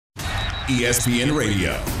ESPN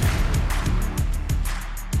Radio.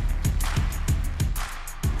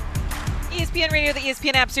 ESPN Radio, the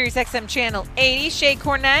ESPN app, Sirius XM Channel 80. Shay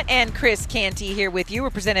Cornett and Chris Canty here with you.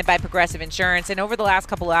 We're presented by Progressive Insurance. And over the last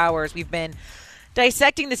couple hours, we've been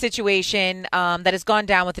dissecting the situation that has gone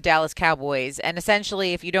down with the Dallas Cowboys. And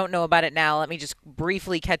essentially, if you don't know about it now, let me just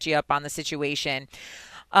briefly catch you up on the situation.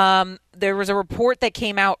 There was a report that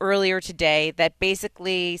came out earlier today that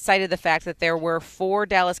basically cited the fact that there were 4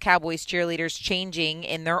 Dallas Cowboys cheerleaders changing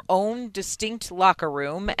in their own distinct locker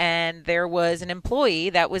room, and there was an employee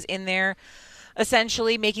that was in there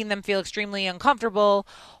essentially making them feel extremely uncomfortable,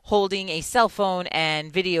 holding a cell phone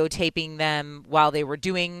and videotaping them while they were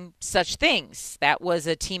doing such things. That was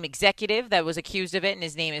a team executive that was accused of it, and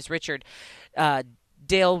his name is Richard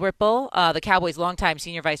Dalrymple, the Cowboys' longtime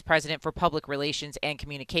senior vice president for public relations and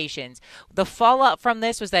communications. The fallout from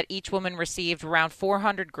this was that each woman received around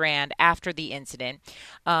 $400,000 after the incident.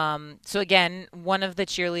 So again, one of the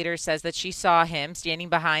cheerleaders says that she saw him standing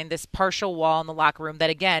behind this partial wall in the locker room that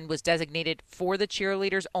again was designated for the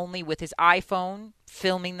cheerleaders only, with his iPhone,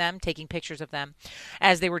 filming them, taking pictures of them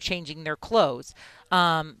as they were changing their clothes.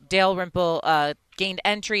 Dalrymple gained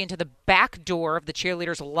entry into the back door of the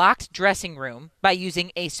cheerleaders' locked dressing room by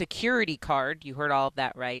using a security card. You heard all of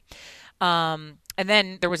that, right? And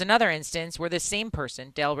then there was another instance where this same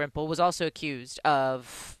person, Dalrymple, was also accused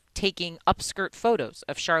of taking upskirt photos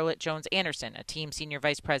of Charlotte Jones Anderson, a team senior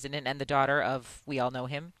vice president and the daughter of, we all know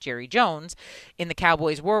him, Jerry Jones, in the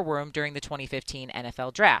Cowboys' war room during the 2015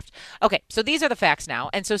 NFL draft. Okay, so these are the facts now.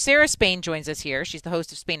 And so Sarah Spain joins us here. She's the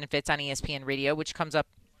host of Spain and Fitz on ESPN Radio, which comes up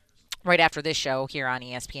right after this show here on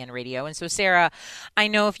ESPN Radio. And so, Sarah, I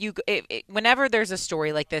know whenever there's a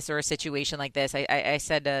story like this or a situation like this, I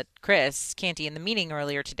said to Chris Canty in the meeting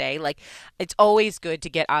earlier today, like, it's always good to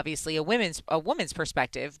get obviously a woman's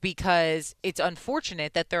perspective, because it's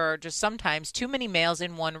unfortunate that there are just sometimes too many males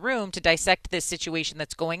in one room to dissect this situation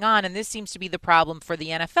that's going on. And this seems to be the problem for the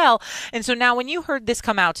NFL. And so now when you heard this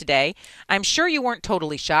come out today, I'm sure you weren't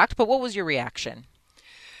totally shocked, but what was your reaction?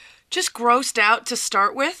 Just grossed out to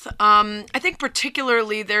start with. I think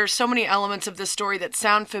particularly there's so many elements of this story that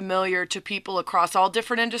sound familiar to people across all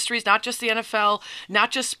different industries, not just the NFL,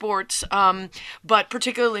 not just sports, but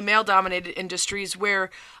particularly male-dominated industries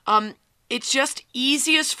where it's just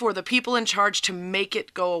easiest for the people in charge to make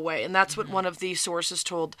it go away. And that's what one of the sources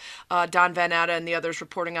told Don Van Natta and the others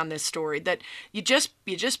reporting on this story, that you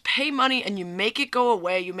just pay money and you make it go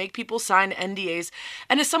away. You make people sign NDAs.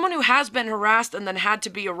 And as someone who has been harassed and then had to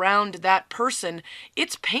be around that person,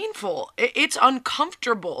 it's painful. It's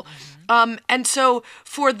uncomfortable. And so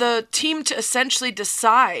for the team to essentially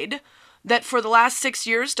decide that for the last 6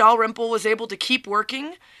 years, Dalrymple was able to keep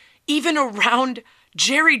working, even around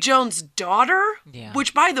Jerry Jones' daughter,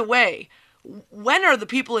 which, by the way, when are the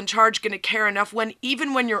people in charge going to care enough when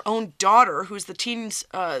even when your own daughter, who's the team's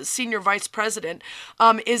senior vice president,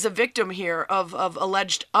 is a victim here of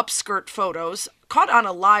alleged upskirt photos caught on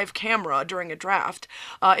a live camera during a draft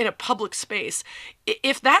in a public space?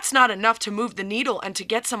 If that's not enough to move the needle and to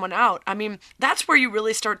get someone out, I mean, that's where you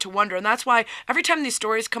really start to wonder. And that's why every time these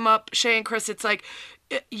stories come up, Shay and Chris, it's like,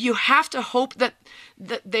 you have to hope that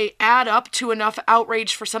they add up to enough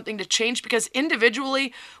outrage for something to change, because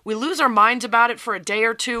individually we lose our minds about it for a day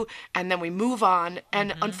or two and then we move on.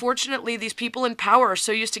 And unfortunately, these people in power are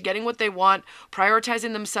so used to getting what they want,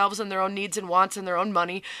 prioritizing themselves and their own needs and wants and their own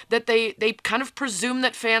money, that they kind of presume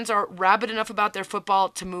that fans are rabid enough about their football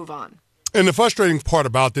to move on. And the frustrating part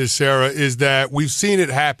about this, Sarah, is that we've seen it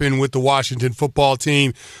happen with the Washington football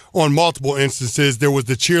team on multiple instances. There was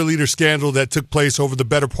the cheerleader scandal that took place over the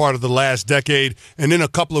better part of the last decade. And then a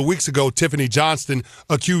couple of weeks ago, Tiffany Johnston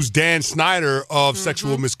accused Dan Snyder of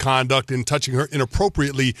sexual misconduct and touching her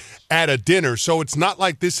inappropriately at a dinner. So it's not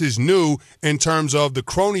like this is new in terms of the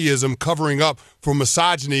cronyism covering up for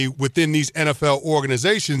misogyny within these NFL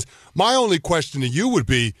organizations. My only question to you would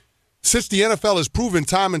be, since the NFL has proven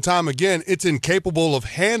time and time again it's incapable of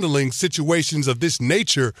handling situations of this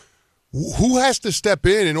nature, who has to step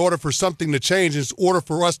in order for something to change, in order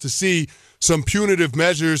for us to see some punitive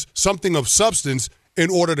measures, something of substance, in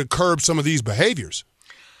order to curb some of these behaviors?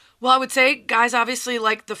 Well, I would say, guys, obviously,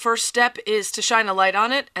 like, the first step is to shine a light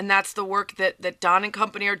on it, and that's the work that Don and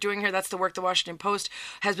company are doing here. That's the work the Washington Post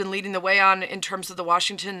has been leading the way on in terms of the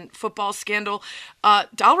Washington football scandal.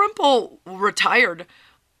 Dalrymple retired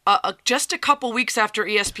just a couple weeks after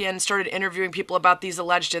ESPN started interviewing people about these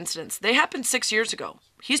alleged incidents. They happened 6 years ago.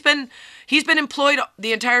 He's been employed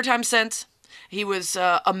the entire time since. He was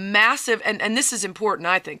a massive, and this is important,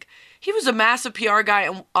 I think, He was a massive PR guy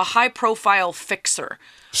and a high-profile fixer.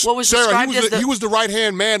 What was Sarah, described he was the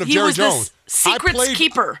right-hand man of he Jerry was Jones. The secrets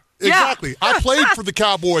keeper. Exactly. Yeah. I played for the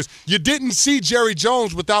Cowboys. You didn't see Jerry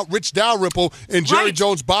Jones without Rich Dalrymple and Jerry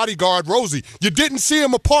Jones' bodyguard, Rosie. You didn't see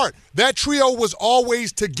them apart. That trio was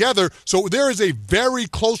always together, so there is a very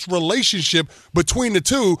close relationship between the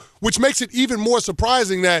two, which makes it even more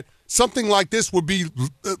surprising that something like this would be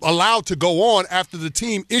allowed to go on after the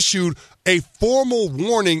team issued a formal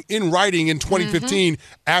warning in writing in 2015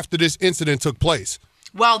 after this incident took place.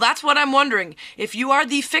 Well, that's what I'm wondering. If you are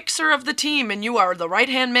the fixer of the team and you are the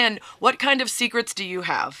right-hand man, what kind of secrets do you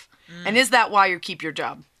have? And is that why you keep your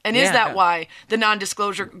job? And is that why the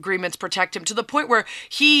non-disclosure agreements protect him to the point where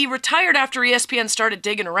he retired after ESPN started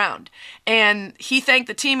digging around? And he thanked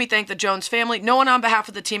the team, he thanked the Jones family. No one on behalf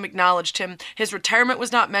of the team acknowledged him. His retirement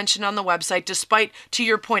was not mentioned on the website, despite, to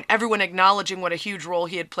your point, everyone acknowledging what a huge role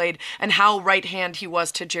he had played and how right-hand he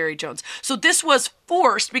was to Jerry Jones. So this was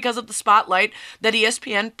forced because of the spotlight that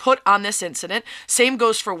ESPN put on this incident. Same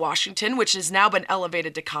goes for Washington, which has now been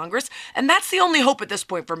elevated to Congress. And that's the only hope at this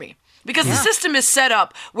point for me. Because the system is set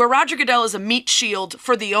up where Roger Goodell is a meat shield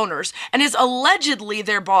for the owners and is allegedly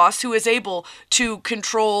their boss who is able to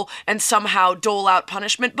control and somehow dole out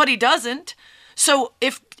punishment, but he doesn't. So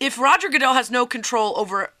if Roger Goodell has no control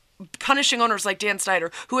over punishing owners like Dan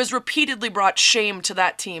Snyder, who has repeatedly brought shame to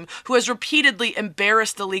that team, who has repeatedly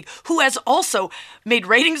embarrassed the league, who has also made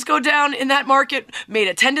ratings go down in that market, made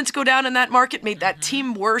attendance go down in that market, made that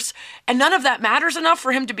team worse, and none of that matters enough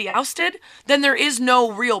for him to be ousted, then there is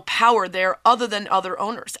no real power there other than other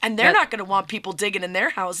owners. And they're not going to want people digging in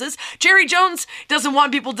their houses. Jerry Jones doesn't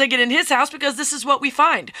want people digging in his house because this is what we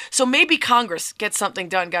find. So maybe Congress gets something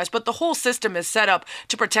done, guys, but the whole system is set up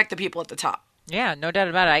to protect the people at the top. Yeah, no doubt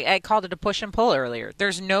about it. I called it a push and pull earlier.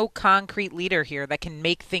 There's no concrete leader here that can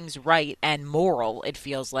make things right and moral, it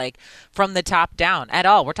feels like, from the top down at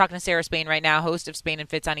all. We're talking to Sarah Spain right now, host of Spain and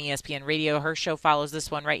Fitz on ESPN Radio. Her show follows this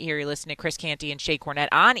one right here. You're listening to Chris Canty and Shay Cornett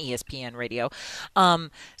on ESPN Radio.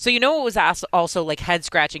 So you know what was also like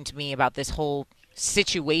head-scratching to me about this whole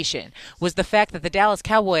situation was the fact that the Dallas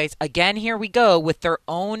Cowboys, again, here we go, with their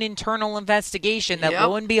own internal investigation that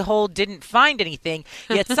lo and behold didn't find anything,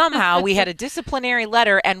 yet somehow we had a disciplinary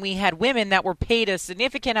letter and we had women that were paid a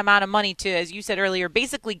significant amount of money to, as you said earlier,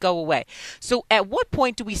 basically go away. So at what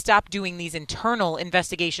point do we stop doing these internal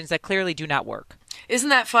investigations that clearly do not work? Isn't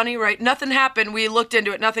that funny, right? Nothing happened. We looked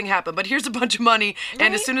into it. Nothing happened. But here's a bunch of money.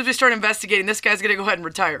 And as soon as we start investigating, this guy's going to go ahead and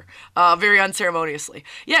retire very unceremoniously.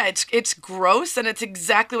 Yeah, it's gross, and it's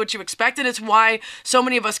exactly what you expect. And it's why so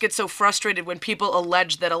many of us get so frustrated when people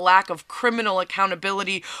allege that a lack of criminal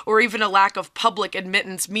accountability or even a lack of public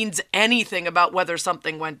admittance means anything about whether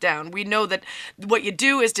something went down. We know that what you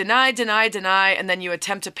do is deny, and then you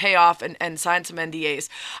attempt to pay off and sign some NDAs.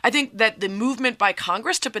 I think that the movement by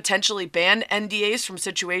Congress to potentially ban NDAs from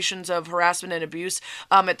situations of harassment and abuse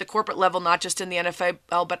at the corporate level, not just in the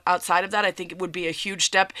NFL, but outside of that, I think it would be a huge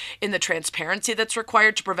step in the transparency that's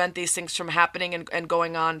required to prevent these things from happening and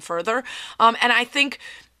going on further. And I think,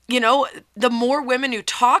 you know, the more women who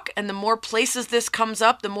talk and the more places this comes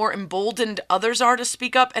up, the more emboldened others are to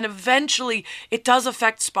speak up. And eventually it does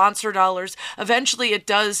affect sponsor dollars. Eventually it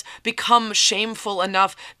does become shameful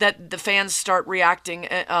enough that the fans start reacting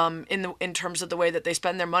in terms of the way that they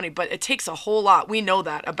spend their money. But it takes a whole lot. We know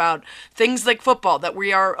that about things like football that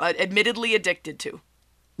we are admittedly addicted to.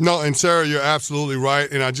 No, and Sarah, you're absolutely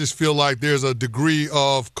right. And I just feel like there's a degree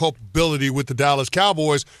of culpability with the Dallas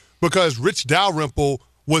Cowboys because Rich Dalrymple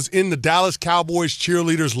was in the Dallas Cowboys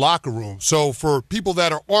cheerleaders locker room. So for people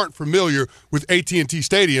that aren't familiar with AT&T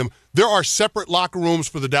Stadium, there are separate locker rooms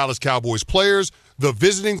for the Dallas Cowboys players, the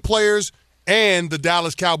visiting players, and the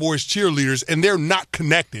Dallas Cowboys cheerleaders, and they're not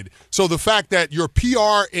connected. So the fact that your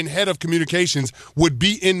PR and head of communications would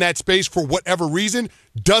be in that space for whatever reason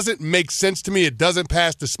doesn't make sense to me. It doesn't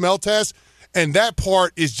pass the smell test, and that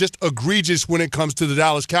part is just egregious when it comes to the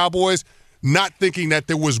Dallas Cowboys, not thinking that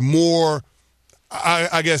there was more,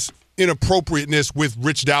 I guess, inappropriateness with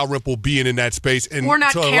Rich Dalrymple being in that space, and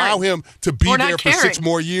to allow him to be there for 6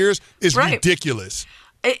 more years is ridiculous.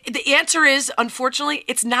 The answer is, unfortunately,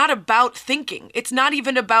 it's not about thinking. It's not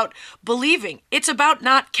even about believing. It's about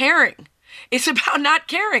not caring. It's about not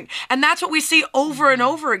caring. And that's what we see over and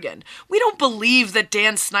over again. We don't believe that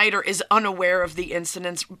Dan Snyder is unaware of the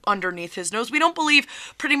incidents underneath his nose. We don't believe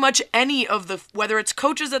pretty much any of whether it's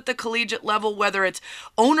coaches at the collegiate level, whether it's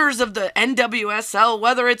owners of the NWSL,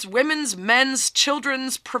 whether it's women's, men's,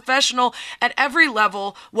 children's, professional, at every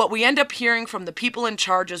level, what we end up hearing from the people in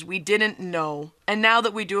charge is we didn't know. And now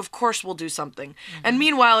that we do, of course, we'll do something. And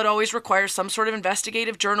meanwhile, it always requires some sort of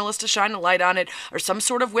investigative journalist to shine a light on it or some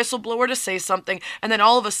sort of whistleblower to say something. And then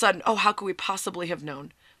all of a sudden, oh, how could we possibly have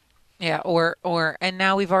known? Yeah, and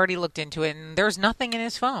now we've already looked into it, and there's nothing in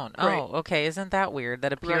his phone. Right. Oh, okay, isn't that weird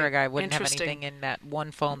that a PR guy wouldn't have anything in that one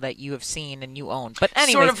phone that you have seen and you own? But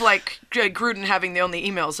anyway, sort of like Gruden having the only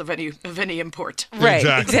emails of any import. Right,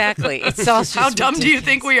 exactly. It's all how dumb do you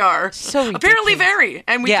think we are? So ridiculous. Apparently very,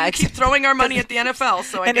 and we keep throwing our money at the NFL.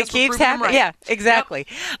 So I guess it keeps happening. Right. Yeah, exactly.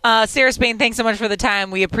 Yep. Sarah Spain, thanks so much for the time.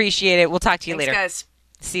 We appreciate it. We'll talk to you later. Thanks, guys.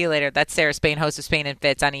 See you later. That's Sarah Spain, host of Spain and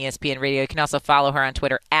Fitz on ESPN Radio. You can also follow her on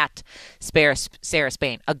Twitter at Sarah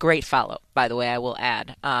Spain. A great follow, by the way, I will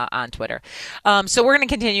add on Twitter. So we're going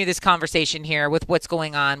to continue this conversation here with what's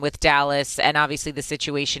going on with Dallas and obviously the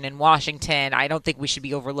situation in Washington. I don't think we should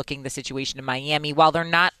be overlooking the situation in Miami. While they're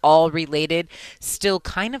not all related, still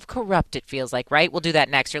kind of corrupt, it feels like, right? We'll do that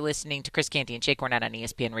next. You're listening to Chris Canty and Shay Cornett on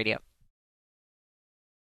ESPN Radio.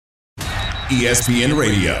 ESPN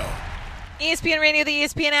Radio. ESPN Radio, the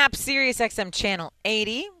ESPN app, Sirius XM Channel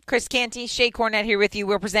 80. Chris Canty, Shay Cornett here with you.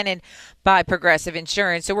 We're presented by Progressive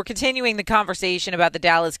Insurance. So we're continuing the conversation about the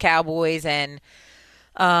Dallas Cowboys and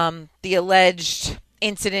the alleged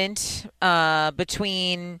incident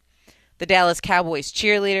between the Dallas Cowboys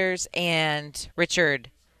cheerleaders and Richard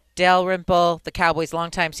Dalrymple, the Cowboys'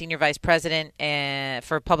 longtime senior vice president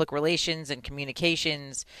for public relations and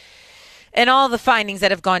communications. And all the findings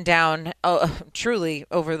that have gone down truly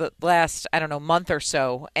over the last, month or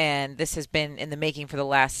so. And this has been in the making for the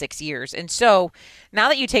last 6 years. And so now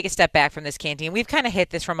that you take a step back from this, Canty, and we've kind of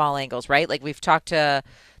hit this from all angles, right? Like we've talked to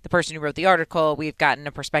the person who wrote the article. We've gotten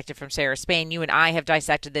a perspective from Sarah Spain. You and I have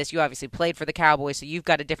dissected this. You obviously played for the Cowboys, so you've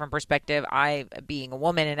got a different perspective. I, being a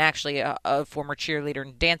woman and actually a former cheerleader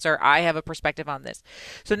and dancer, I have a perspective on this.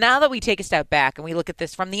 So now that we take a step back and we look at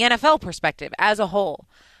this from the NFL perspective as a whole,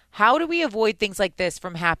 how do we avoid things like this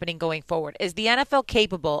from happening going forward? Is the NFL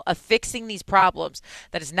capable of fixing these problems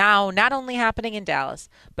that is now not only happening in Dallas,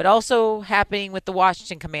 but also happening with the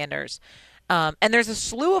Washington Commanders? And there's a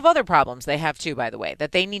slew of other problems they have too, by the way,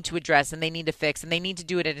 that they need to address and they need to fix, and they need to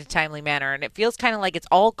do it in a timely manner. And it feels kind of like it's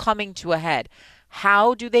all coming to a head.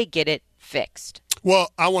 How do they get it fixed?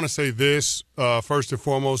 Well, I want to say this, first and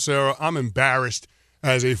foremost, Sarah. I'm embarrassed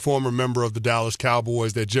as a former member of the Dallas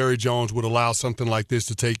Cowboys that Jerry Jones would allow something like this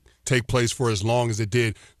to take place for as long as it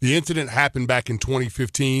did. The incident happened back in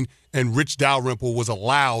 2015, and Rich Dalrymple was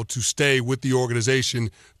allowed to stay with the organization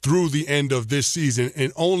through the end of this season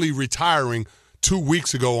and only retiring 2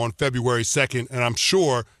 weeks ago on February 2nd. And I'm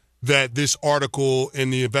sure that this article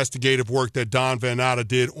and the investigative work that Don Van Natta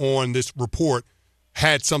did on this report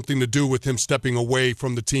had something to do with him stepping away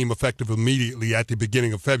from the team effective immediately at the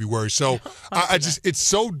beginning of February. So it's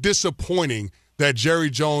so disappointing that Jerry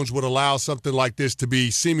Jones would allow something like this to be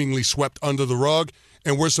seemingly swept under the rug,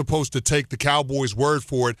 and we're supposed to take the Cowboys' word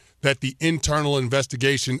for it that the internal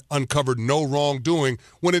investigation uncovered no wrongdoing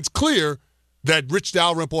when it's clear that Rich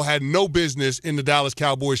Dalrymple had no business in the Dallas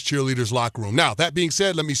Cowboys cheerleaders' locker room. Now, that being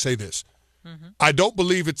said, let me say this. I don't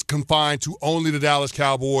believe it's confined to only the Dallas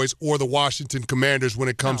Cowboys or the Washington Commanders when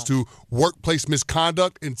it comes to workplace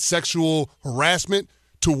misconduct and sexual harassment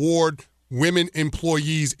toward women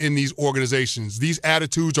employees in these organizations. These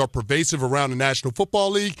attitudes are pervasive around the National Football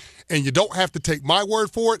League, and you don't have to take my word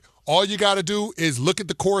for it. All you got to do is look at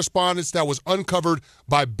the correspondence that was uncovered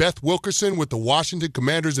by Beth Wilkerson with the Washington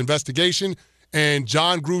Commanders investigation and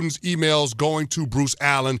John Gruden's emails going to Bruce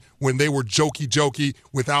Allen when they were jokey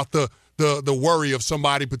without the worry of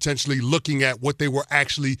somebody potentially looking at what they were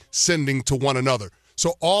actually sending to one another.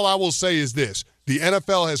 So all I will say is this. The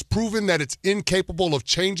NFL has proven that it's incapable of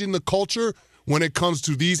changing the culture when it comes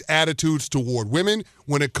to these attitudes toward women,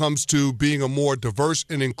 when it comes to being a more diverse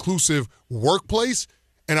and inclusive workplace.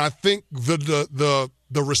 And I think the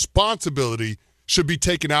responsibility should be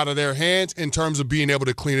taken out of their hands in terms of being able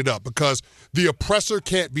to clean it up, because the oppressor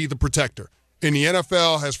can't be the protector. And the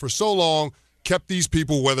NFL has for so long kept these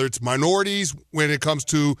people, whether it's minorities, when it comes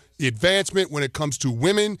to advancement, when it comes to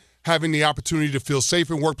women having the opportunity to feel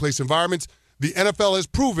safe in workplace environments, the NFL has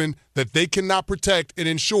proven that they cannot protect and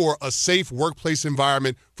ensure a safe workplace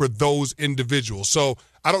environment for those individuals. So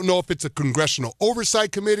I don't know if it's a congressional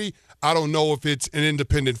oversight committee. I don't know if it's an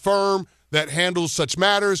independent firm that handles such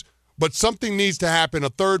matters. but something needs to happen. A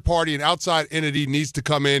third party, an outside entity needs to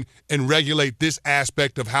come in and regulate this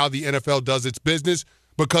aspect of how the NFL does its business,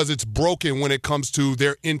 because it's broken when it comes to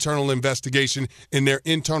their internal investigation and their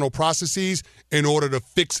internal processes in order to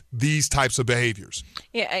fix these types of behaviors.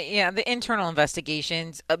 Yeah, the internal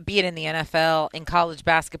investigations, be it in the NFL, in college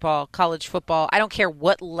basketball, college football, I don't care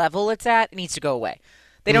what level it's at, it needs to go away.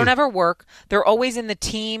 They don't ever work. They're always in the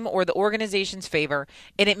team or the organization's favor,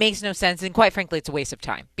 and it makes no sense. And quite frankly, it's a waste of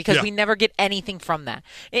time because we never get anything from that.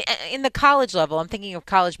 In the college level, I'm thinking of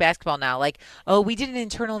college basketball now. Like, oh, we did an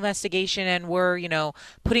internal investigation and we're,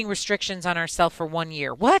 putting restrictions on ourselves for 1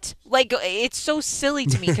 year. What? Like, it's so silly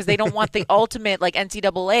to me because they don't want the ultimate, like,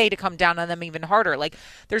 NCAA to come down on them even harder. Like,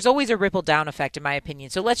 there's always a ripple down effect, in my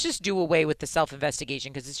opinion. So let's just do away with the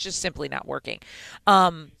self-investigation because it's just simply not working.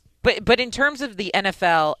 But in terms of the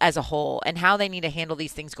NFL as a whole and how they need to handle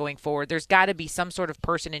these things going forward, there's got to be some sort of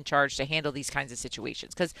person in charge to handle these kinds of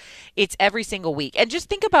situations because it's every single week. And just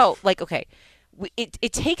think about, like, okay,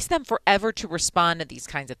 it takes them forever to respond to these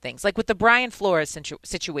kinds of things. Like with the Brian Flores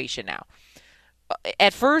situation now.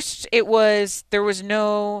 At first, there was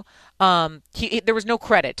no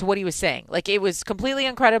credit to what he was saying. Like, it was completely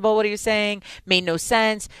incredible what he was saying, made no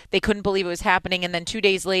sense. They couldn't believe it was happening. And then 2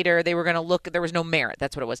 days later, they were going to look. There was no merit.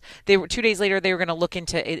 That's what it was. 2 days later, they were going to look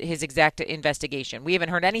into his exact investigation. We haven't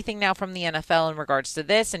heard anything now from the NFL in regards to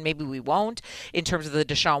this, and maybe we won't. In terms of the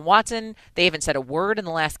Deshaun Watson, they haven't said a word in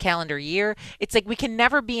the last calendar year. It's like we can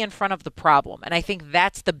never be in front of the problem. And I think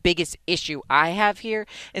that's the biggest issue I have here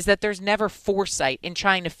is that there's never foresight in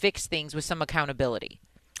trying to fix things with some accountability.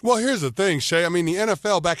 Well, here's the thing, Shay. I mean, the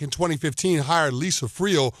NFL back in 2015 hired Lisa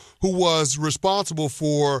Friel, who was responsible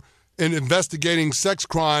for investigating sex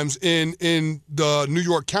crimes in the New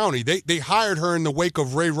York County. They hired her in the wake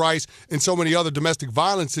of Ray Rice and so many other domestic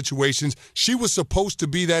violence situations. She was supposed to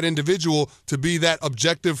be that individual, to be that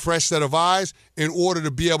objective, fresh set of eyes in order to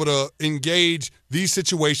be able to engage these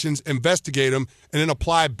situations, investigate them, and then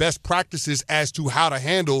apply best practices as to how to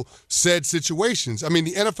handle said situations. I mean,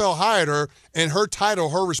 the NFL hired her, and her title,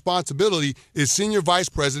 her responsibility is Senior Vice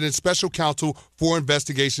President, Special Counsel for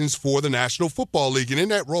Investigations for the National Football League. And in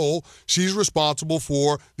that role, she's responsible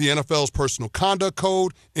for the NFL's personal conduct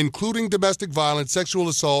code, including domestic violence, sexual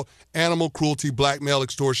assault, animal cruelty, blackmail,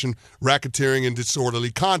 extortion, racketeering, and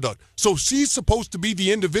disorderly conduct. So she's supposed to be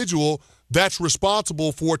the individual that's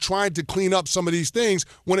responsible for trying to clean up some of these things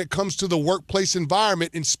when it comes to the workplace environment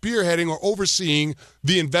and spearheading or overseeing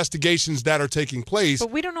the investigations that are taking place.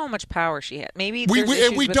 But we don't know how much power she had. Maybe we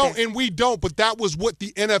don't. But that was what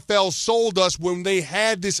the NFL sold us when they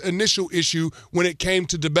had this initial issue when it came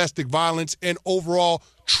to domestic violence and overall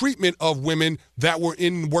treatment of women that were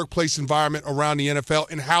in the workplace environment around the NFL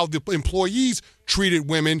and how the employees treated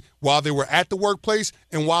women while they were at the workplace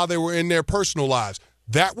and while they were in their personal lives.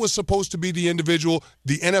 That was supposed to be the individual.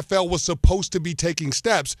 The NFL was supposed to be taking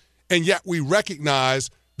steps, and yet we recognize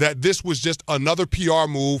that this was just another PR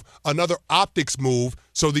move, another optics move,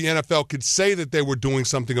 so the NFL could say that they were doing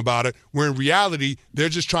something about it, where in reality, they're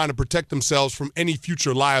just trying to protect themselves from any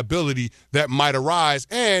future liability that might arise,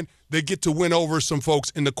 and they get to win over some folks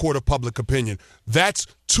in the court of public opinion. That's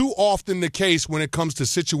too often the case when it comes to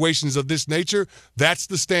situations of this nature. That's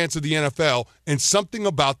the stance of the NFL, and something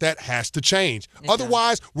about that has to change.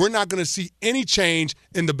 Otherwise, we're not going to see any change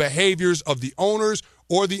in the behaviors of the owners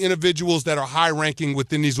or the individuals that are high-ranking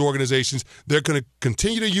within these organizations. They're going to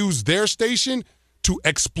continue to use their station to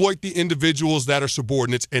exploit the individuals that are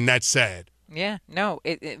subordinates, and that's sad. Yeah, no,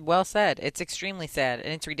 well said. It's extremely sad,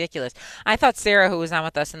 and it's ridiculous. I thought Sarah, who was on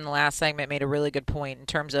with us in the last segment, made a really good point in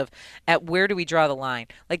terms of at where do we draw the line?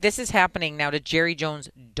 Like, this is happening now to Jerry Jones'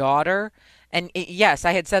 daughter. And yes,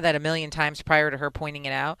 I had said that a million times prior to her pointing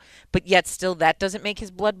it out, but yet still that doesn't make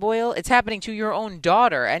his blood boil. It's happening to your own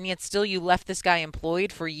daughter, and yet still you left this guy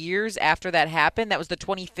employed for years after that happened. That was the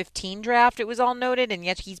 2015 draft, it was all noted, and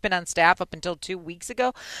yet he's been on staff up until 2 weeks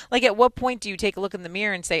ago. Like, at what point do you take a look in the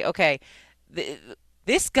mirror and say, okay,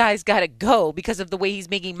 this guy's got to go because of the way he's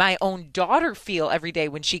making my own daughter feel every day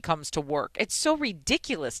when she comes to work? It's so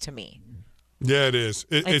ridiculous to me. Yeah, it is.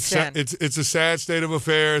 It's a sad state of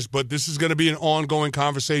affairs, but this is going to be an ongoing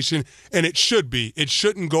conversation, and it should be. It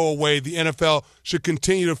shouldn't go away. The NFL should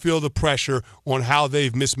continue to feel the pressure on how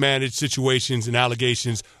they've mismanaged situations and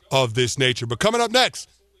allegations of this nature. But coming up next,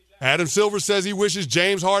 Adam Silver says he wishes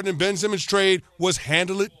James Harden and Ben Simmons trade was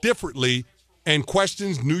handled differently and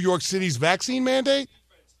questions New York City's vaccine mandate.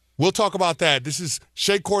 We'll talk about that. This is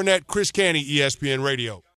Shea Cornette, Chris Canty, ESPN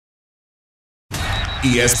Radio.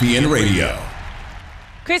 ESPN Radio.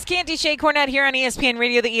 Chris Canty, Shea Cornette here on ESPN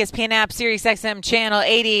Radio, the ESPN app, Sirius XM Channel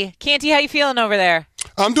 80. Canty, how you feeling over there?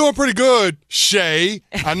 I'm doing pretty good, Shay.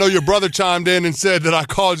 I know your brother chimed in and said that I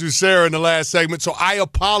called you Sarah in the last segment, so I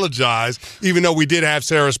apologize, even though we did have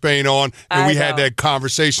Sarah Spain on and we had that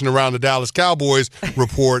conversation around the Dallas Cowboys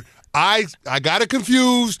report. I got it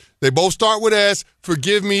confused. They both start with S.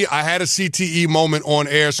 Forgive me. I had a CTE moment on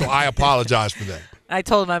air, so I apologize for that. I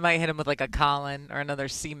told him I might hit him with like a Colin or another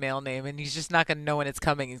C-male name, and he's just not going to know when it's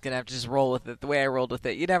coming. He's going to have to just roll with it the way I rolled with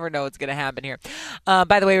it. You never know what's going to happen here.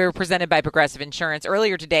 By the way, we were presented by Progressive Insurance.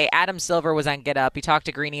 Earlier today, Adam Silver was on Get Up. He talked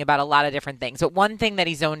to Greeny about a lot of different things. But one thing that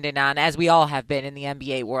he zoned in on, as we all have been in the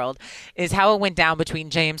NBA world, is how it went down between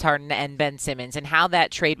James Harden and Ben Simmons and how that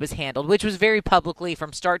trade was handled, which was very publicly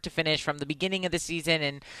from start to finish, from the beginning of the season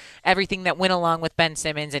and everything that went along with Ben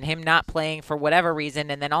Simmons and him not playing for whatever reason,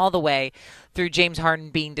 and then all the way through James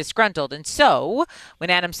Harden being disgruntled. And so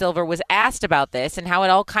when Adam Silver was asked about this and how it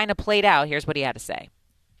all kind of played out, here's what he had to say.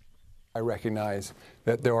 I recognize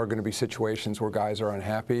that there are going to be situations where guys are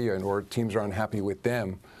unhappy or teams are unhappy with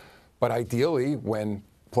them. But ideally, when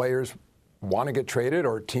players want to get traded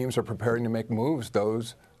or teams are preparing to make moves,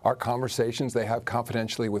 those are conversations they have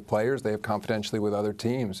confidentially with players, they have confidentially with other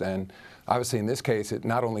teams. And obviously in this case, it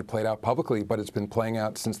not only played out publicly, but it's been playing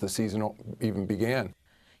out since the season even began.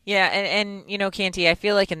 Yeah, and you know, Canty, I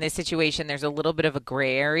feel like in this situation there's a little bit of a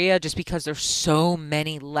gray area just because there's so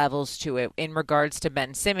many levels to it in regards to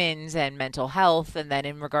Ben Simmons and mental health, and then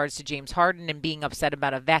in regards to James Harden and being upset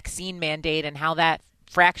about a vaccine mandate and how that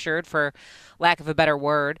fractured, for lack of a better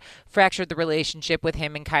word, fractured the relationship with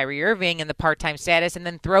him and Kyrie Irving and the part-time status, and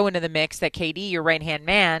then throw into the mix that KD, your right-hand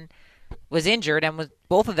man, was injured and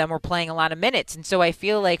both of them were playing a lot of minutes. And so I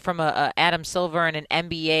feel like from a Adam Silver and an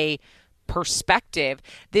NBA perspective,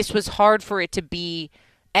 this was hard for it to be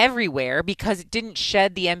everywhere because it didn't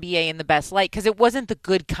shed the NBA in the best light, because it wasn't the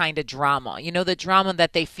good kind of drama. You know, the drama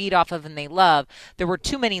that they feed off of and they love. There were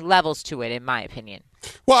too many levels to it, in my opinion.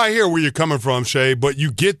 Well, I hear where you're coming from, Shay, but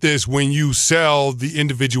you get this when you sell the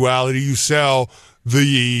individuality, you sell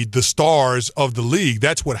the stars of the league.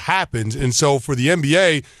 That's what happens. And so for the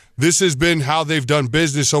NBA, this has been how they've done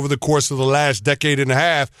business over the course of the last decade and a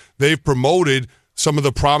half. They've promoted some of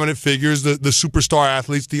the prominent figures, the superstar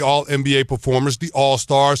athletes, the all-NBA performers, the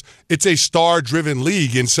all-stars. It's a star-driven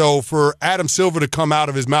league. And so for Adam Silver to come out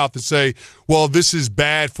of his mouth and say, well, this is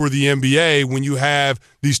bad for the NBA when you have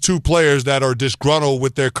these two players that are disgruntled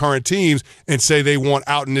with their current teams and say they want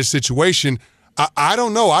out in this situation, I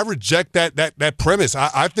don't know. I reject that premise.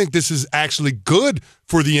 I think this is actually good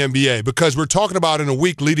for the NBA because we're talking about in a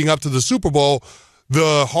week leading up to the Super Bowl,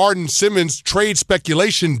 the Harden-Simmons trade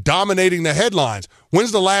speculation dominating the headlines.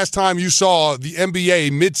 When's the last time you saw the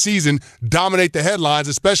NBA midseason dominate the headlines,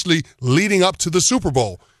 especially leading up to the Super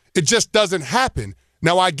Bowl? It just doesn't happen.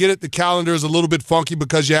 Now, I get it. The calendar is a little bit funky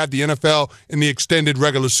because you have the NFL in the extended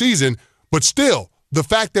regular season, but still, the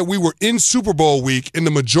fact that we were in Super Bowl week and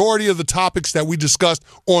the majority of the topics that we discussed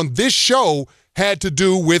on this show had to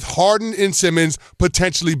do with Harden and Simmons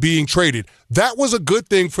potentially being traded. That was a good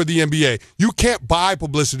thing for the NBA. You can't buy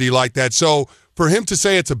publicity like that. So for him to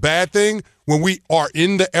say it's a bad thing when we are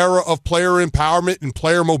in the era of player empowerment and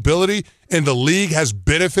player mobility and the league has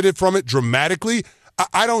benefited from it dramatically,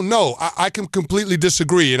 I don't know. I can completely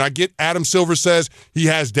disagree. And I get Adam Silver says he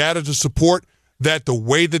has data to support that the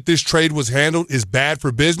way that this trade was handled is bad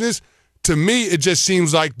for business. To me, it just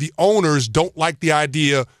seems like the owners don't like the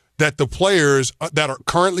idea that the players that are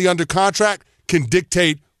currently under contract can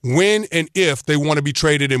dictate when and if they want to be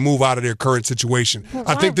traded and move out of their current situation. Well,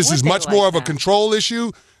 I think this is much more of a control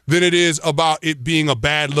issue than it is about it being a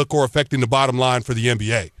bad look or affecting the bottom line for the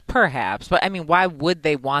NBA. Perhaps. But, I mean, why would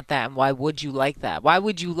they want that, and why would you like that? Why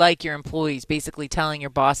would you like your employees basically telling your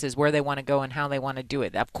bosses where they want to go and how they want to do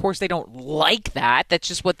it? Of course they don't like that. That's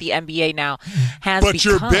just what the NBA now has become. But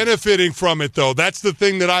you're benefiting from it, though. That's the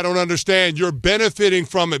thing that I don't understand. You're benefiting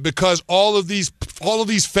from it because all of these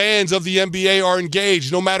fans of the NBA are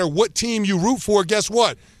engaged. No matter what team you root for, guess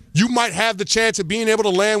what? You might have the chance of being able to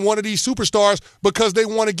land one of these superstars because they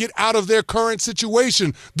want to get out of their current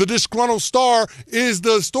situation. The disgruntled star is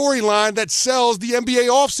the storyline that sells the NBA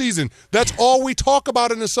offseason. That's all we talk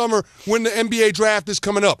about in the summer when the NBA draft is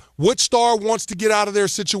coming up. What star wants to get out of their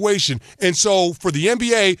situation? And so for the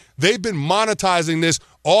NBA, they've been monetizing this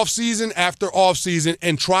offseason after offseason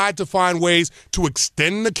and tried to find ways to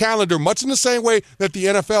extend the calendar, much in the same way that the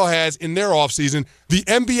NFL has in their offseason. The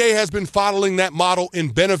NBA has been following that model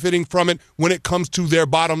and benefiting from it when it comes to their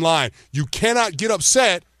bottom line. You cannot get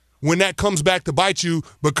upset when that comes back to bite you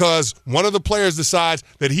because one of the players decides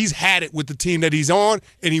that he's had it with the team that he's on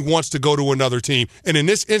and he wants to go to another team. And in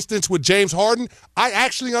this instance with James Harden, I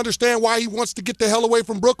actually understand why he wants to get the hell away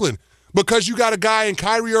from Brooklyn. because you got a guy in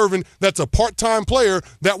Kyrie Irving that's a part-time player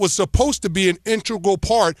that was supposed to be an integral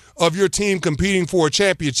part of your team competing for a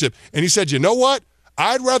championship. And he said, you know what?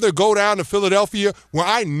 I'd rather go down to Philadelphia where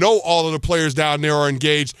I know all of the players down there are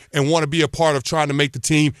engaged and want to be a part of trying to make the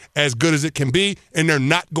team as good as it can be, and they're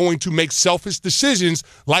not going to make selfish decisions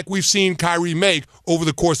like we've seen Kyrie make over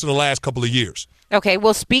the course of the last couple of years. Okay,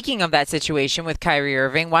 well, speaking of that situation with Kyrie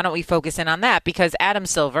Irving, why don't we focus in on that? Because Adam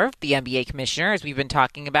Silver, the NBA commissioner, as we've been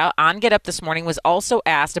talking about, on Get Up this morning was also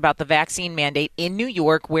asked about the vaccine mandate in New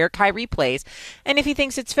York where Kyrie plays and if he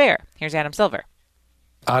thinks it's fair. Here's Adam Silver.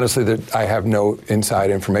 Honestly, I have no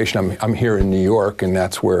inside information. I'm here in New York, and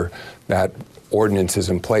that's where that ordinance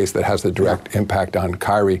is in place that has the direct impact on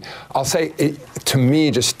Kyrie. I'll say, to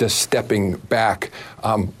me, just stepping back,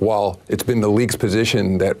 while it's been the league's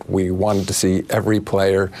position that we wanted to see every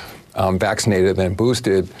player vaccinated and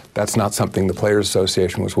boosted, that's not something the Players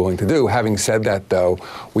Association was willing to do. Having said that, though,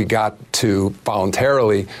 we got to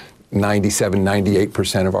voluntarily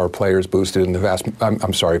 98% of our players boosted and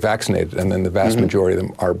vaccinated, and then the vast majority of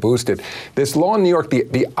them are boosted. This law in New York,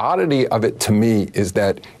 the oddity of it to me is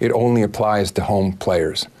that it only applies to home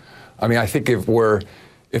players. I mean, I think if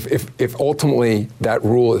ultimately that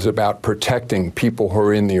rule is about protecting people who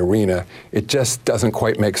are in the arena, it just doesn't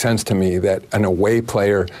quite make sense to me that an away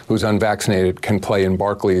player who's unvaccinated can play in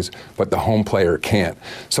Barclays, but the home player can't.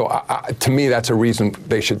 So to me, that's a reason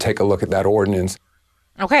they should take a look at that ordinance.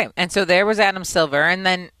 Okay, and so there was Adam Silver, and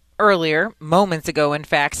then earlier, moments ago, in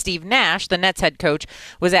fact, Steve Nash, the Nets head coach,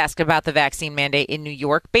 was asked about the vaccine mandate in New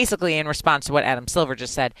York, basically in response to what Adam Silver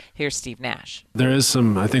just said. Here's Steve Nash. There is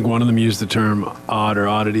some, I think one of them used the term odd or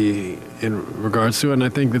oddity in regards to it, and I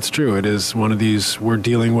think that's true. It is one of these, we're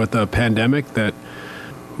dealing with a pandemic that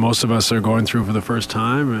most of us are going through for the first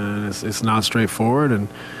time, and it's not straightforward, and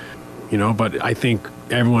but I think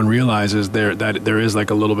everyone realizes that there is like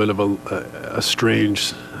a little bit of a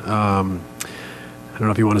strange, I don't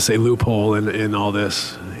know if you want to say loophole in all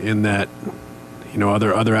this, in that,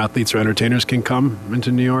 other athletes or entertainers can come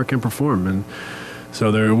into New York and perform. And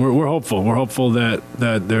so we're hopeful. We're hopeful that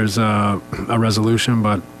there's a resolution,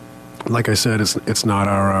 but like I said, it's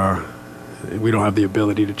not we don't have the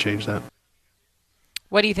ability to change that.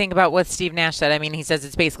 What do you think about what Steve Nash said? I mean, he says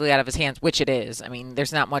it's basically out of his hands, which it is. I mean,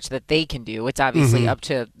 there's not much that they can do. It's obviously up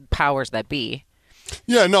to powers that be.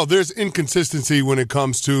 Yeah, no, there's inconsistency when it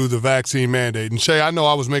comes to the vaccine mandate. And Shay, I know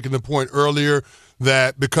I was making the point earlier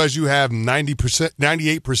that because you have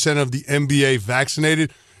 98% of the NBA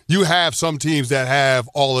vaccinated, you have some teams that have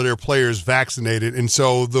all of their players vaccinated. And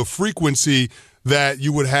so the frequency that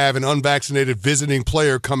you would have an unvaccinated visiting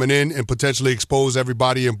player coming in and potentially expose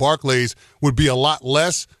everybody in Barclays would be a lot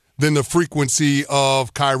less than the frequency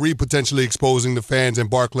of Kyrie potentially exposing the fans in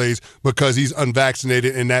Barclays because he's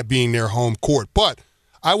unvaccinated and that being their home court. But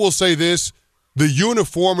I will say this, the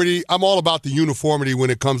uniformity, I'm all about the uniformity when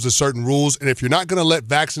it comes to certain rules. And if you're not going to let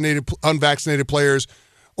unvaccinated players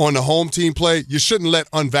on the home team play, you shouldn't let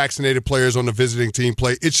unvaccinated players on the visiting team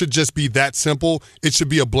play. It should just be that simple. It should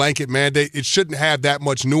be a blanket mandate. It shouldn't have that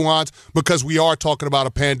much nuance because we are talking about a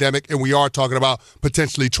pandemic and we are talking about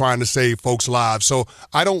potentially trying to save folks' lives. So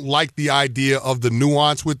I don't like the idea of the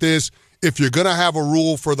nuance with this. If you're going to have a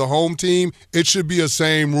rule for the home team, it should be a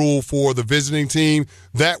same rule for the visiting team.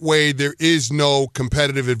 That way there is no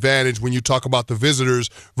competitive advantage when you talk about the visitors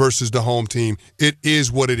versus the home team. It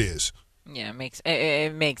is what it is. Yeah,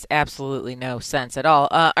 it makes absolutely no sense at all.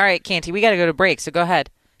 All right, Canty, we got to go to break, so go ahead.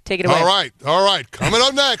 Take it away. All right. Coming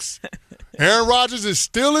up next, Aaron Rodgers is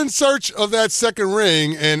still in search of that second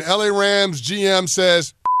ring, and LA Rams GM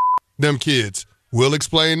says, them kids. We'll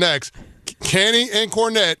explain next. Canty and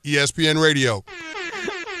Cornette, ESPN Radio.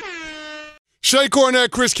 Shay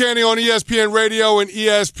Cornette, Chris Canty on ESPN Radio and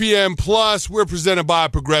ESPN Plus. We're presented by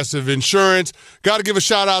Progressive Insurance. Got to give a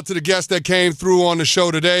shout out to the guest that came through on the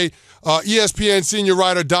show today. ESPN senior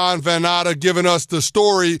writer Don Van Natta giving us the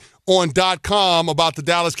story on .com about the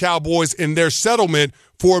Dallas Cowboys and their settlement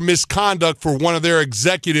for misconduct for one of their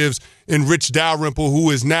executives in Rich Dalrymple,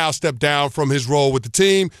 who has now stepped down from his role with the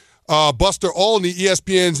team. Buster Olney,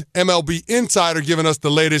 ESPN's MLB insider, giving us the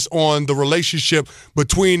latest on the relationship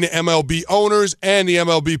between the MLB owners and the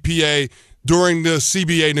MLBPA during the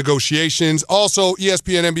CBA negotiations. Also,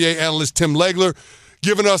 ESPN NBA analyst Tim Legler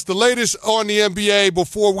giving us the latest on the NBA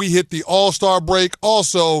before we hit the All-Star break.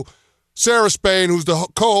 Also, Sarah Spain, who's the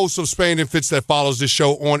co-host of Spain and Fitz that follows this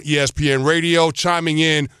show on ESPN Radio, chiming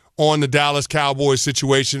in on the Dallas Cowboys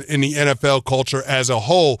situation in the NFL culture as a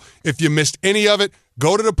whole. If you missed any of it,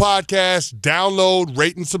 go to the podcast, download,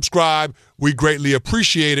 rate, and subscribe. We greatly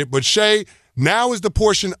appreciate it. But Shay, now is the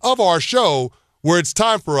portion of our show where it's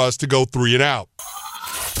time for us to go 3 and out.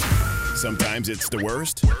 Sometimes it's the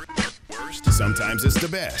worst. Sometimes it's the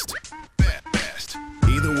best.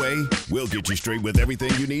 Either way, we'll get you straight with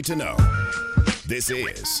everything you need to know. This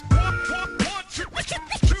is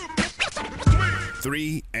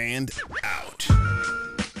 3 and Out.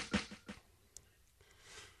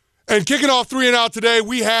 And kicking off 3 and Out today,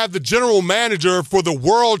 we have the general manager for the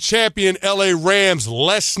world champion LA Rams,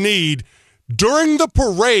 Les Snead. During the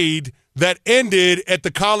parade that ended at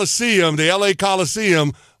the Coliseum, the LA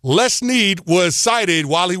Coliseum, Les Snead was cited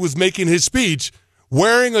while he was making his speech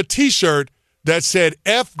wearing a T-shirt that said,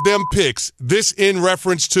 F them picks. This in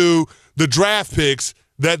reference to the draft picks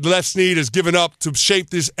that Les Snead has given up to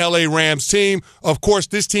shape this LA Rams team. Of course,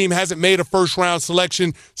 this team hasn't made a first-round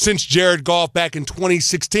selection since Jared Goff back in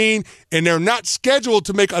 2016, and they're not scheduled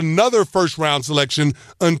to make another first-round selection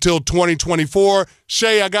until 2024.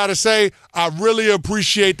 Shay, I got to say, I really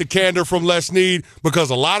appreciate the candor from Les Snead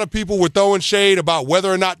because a lot of people were throwing shade about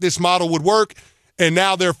whether or not this model would work, and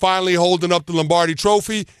now they're finally holding up the Lombardi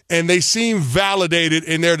Trophy, and they seem validated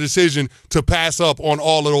in their decision to pass up on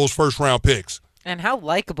all of those first-round picks. And how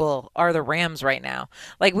likable are the Rams right now?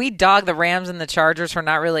 Like, we dog the Rams and the Chargers for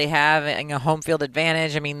not really having a home field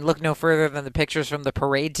advantage. I mean, look no further than the pictures from the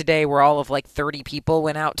parade today where all of like 30 people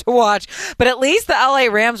went out to watch. But at least the LA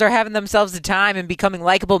Rams are having themselves a time and becoming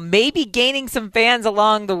likable, maybe gaining some fans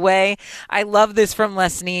along the way. I love this from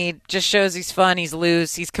Les Snead. Just shows he's fun, he's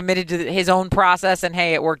loose, he's committed to his own process, and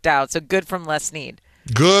hey, it worked out. So good from Les Snead.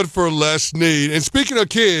 Good for Les Snead. And speaking of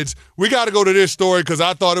kids, we got to go to this story because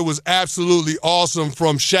I thought it was absolutely awesome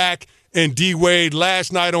from Shaq and D-Wade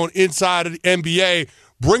last night on Inside of the NBA,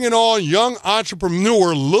 bringing on young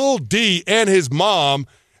entrepreneur Lil D and his mom.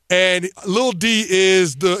 And Lil D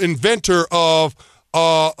is the inventor of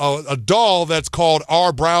a doll that's called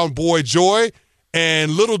Our Brown Boy Joy.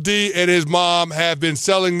 And Lil D and his mom have been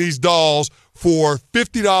selling these dolls for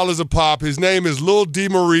 $50 a pop. His name is Lil D.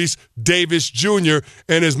 Maurice Davis Jr.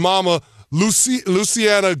 and his mama,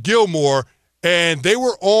 Luciana Gilmore. And they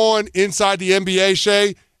were on Inside the NBA,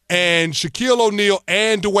 Shay, and Shaquille O'Neal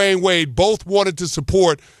and Dwayne Wade both wanted to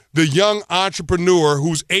support the young entrepreneur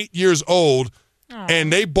who's 8 years old. Aww.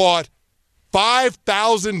 And they bought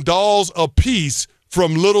 5,000 dolls apiece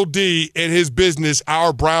from Lil D and his business,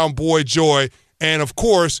 Our Brown Boy Joy. And, of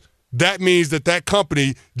course, that means that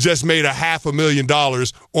company just made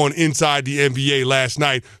 $500,000 on Inside the NBA last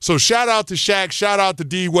night. So shout out to Shaq, shout out to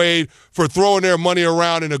D-Wade for throwing their money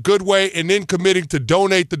around in a good way and then committing to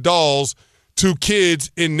donate the dolls to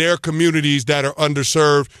kids in their communities that are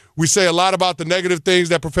underserved. We say a lot about the negative things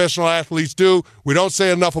that professional athletes do. We don't say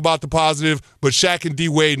enough about the positive, but Shaq and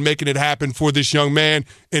D-Wade making it happen for this young man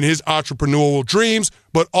and his entrepreneurial dreams,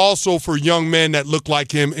 but also for young men that look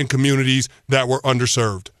like him in communities that were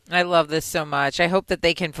underserved. I love this so much. I hope that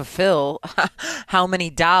they can fulfill how many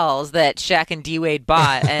dolls that Shaq and D-Wade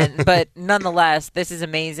bought. But nonetheless, this is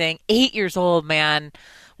amazing. 8 years old, man,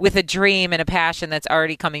 with a dream and a passion that's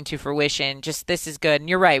already coming to fruition. Just this is good. And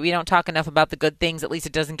you're right. We don't talk enough about the good things. At least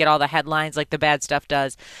it doesn't get all the headlines like the bad stuff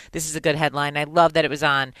does. This is a good headline. I love that it was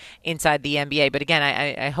on Inside the NBA. But again,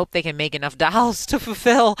 I hope they can make enough dolls to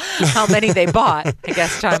fulfill how many they bought. I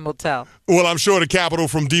guess time will tell. Well, I'm sure the capital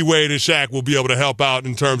from D-Wade and Shaq will be able to help out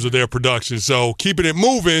in terms of their production. So keeping it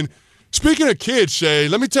moving. Speaking of kids, Shay,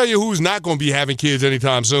 let me tell you who's not going to be having kids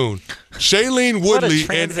anytime soon. Shailene Woodley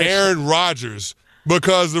and Aaron Rodgers.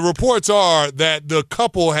 Because the reports are that the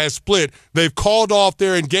couple has split. They've called off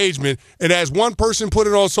their engagement. And as one person put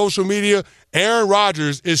it on social media, Aaron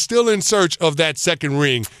Rodgers is still in search of that second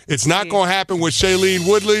ring. It's not going to happen with Shailene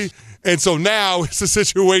Woodley. And so now it's a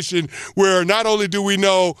situation where not only do we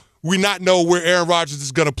not know where Aaron Rodgers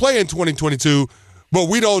is going to play in 2022, but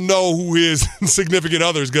we don't know who his significant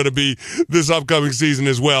other is going to be this upcoming season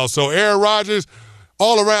as well. So Aaron Rodgers,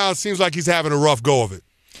 all around, seems like he's having a rough go of it.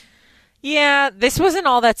 Yeah, this wasn't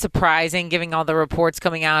all that surprising, given all the reports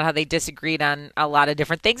coming out, how they disagreed on a lot of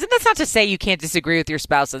different things. And that's not to say you can't disagree with your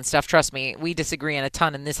spouse and stuff. Trust me, we disagree on a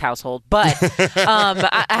ton in this household. But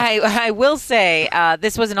I will say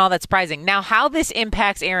this wasn't all that surprising. Now, how this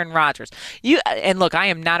impacts Aaron Rodgers. And look, I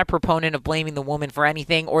am not a proponent of blaming the woman for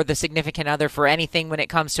anything or the significant other for anything when it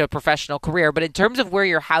comes to a professional career. But in terms of where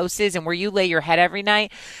your house is and where you lay your head every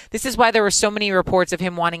night, this is why there were so many reports of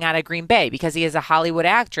him wanting out of Green Bay, because he is a Hollywood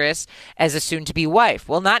actress as a soon-to-be wife.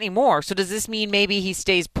 Well, not anymore. So does this mean maybe he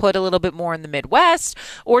stays put a little bit more in the Midwest?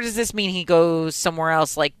 Or does this mean he goes somewhere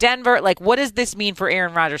else like Denver? Like, what does this mean for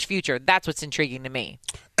Aaron Rodgers' future? That's what's intriguing to me.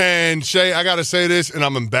 And, Shay, I got to say this, and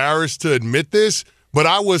I'm embarrassed to admit this, but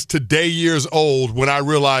I was today years old when I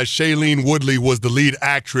realized Shailene Woodley was the lead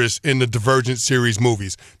actress in the Divergent series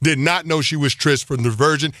movies. Did not know she was Trish from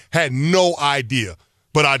Divergent. Had no idea.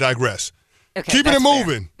 but I digress. Okay, Keeping it that's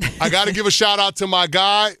moving. I got to give a shout out to my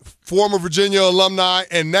guy, former Virginia alumni,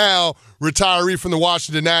 and now retiree from the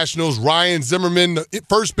Washington Nationals, Ryan Zimmerman, the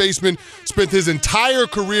first baseman, spent his entire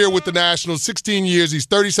career with the Nationals, 16 years. He's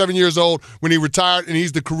 37 years old when he retired, and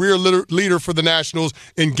he's the career leader for the Nationals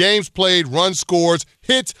in games played, runs scores,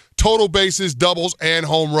 hits, total bases, doubles, and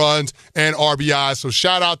home runs and RBIs. So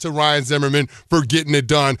shout out to Ryan Zimmerman for getting it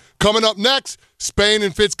done. Coming up next, Spain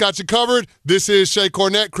and Fitz got you covered. This is Shea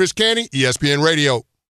Cornette, Chris Canty, ESPN Radio.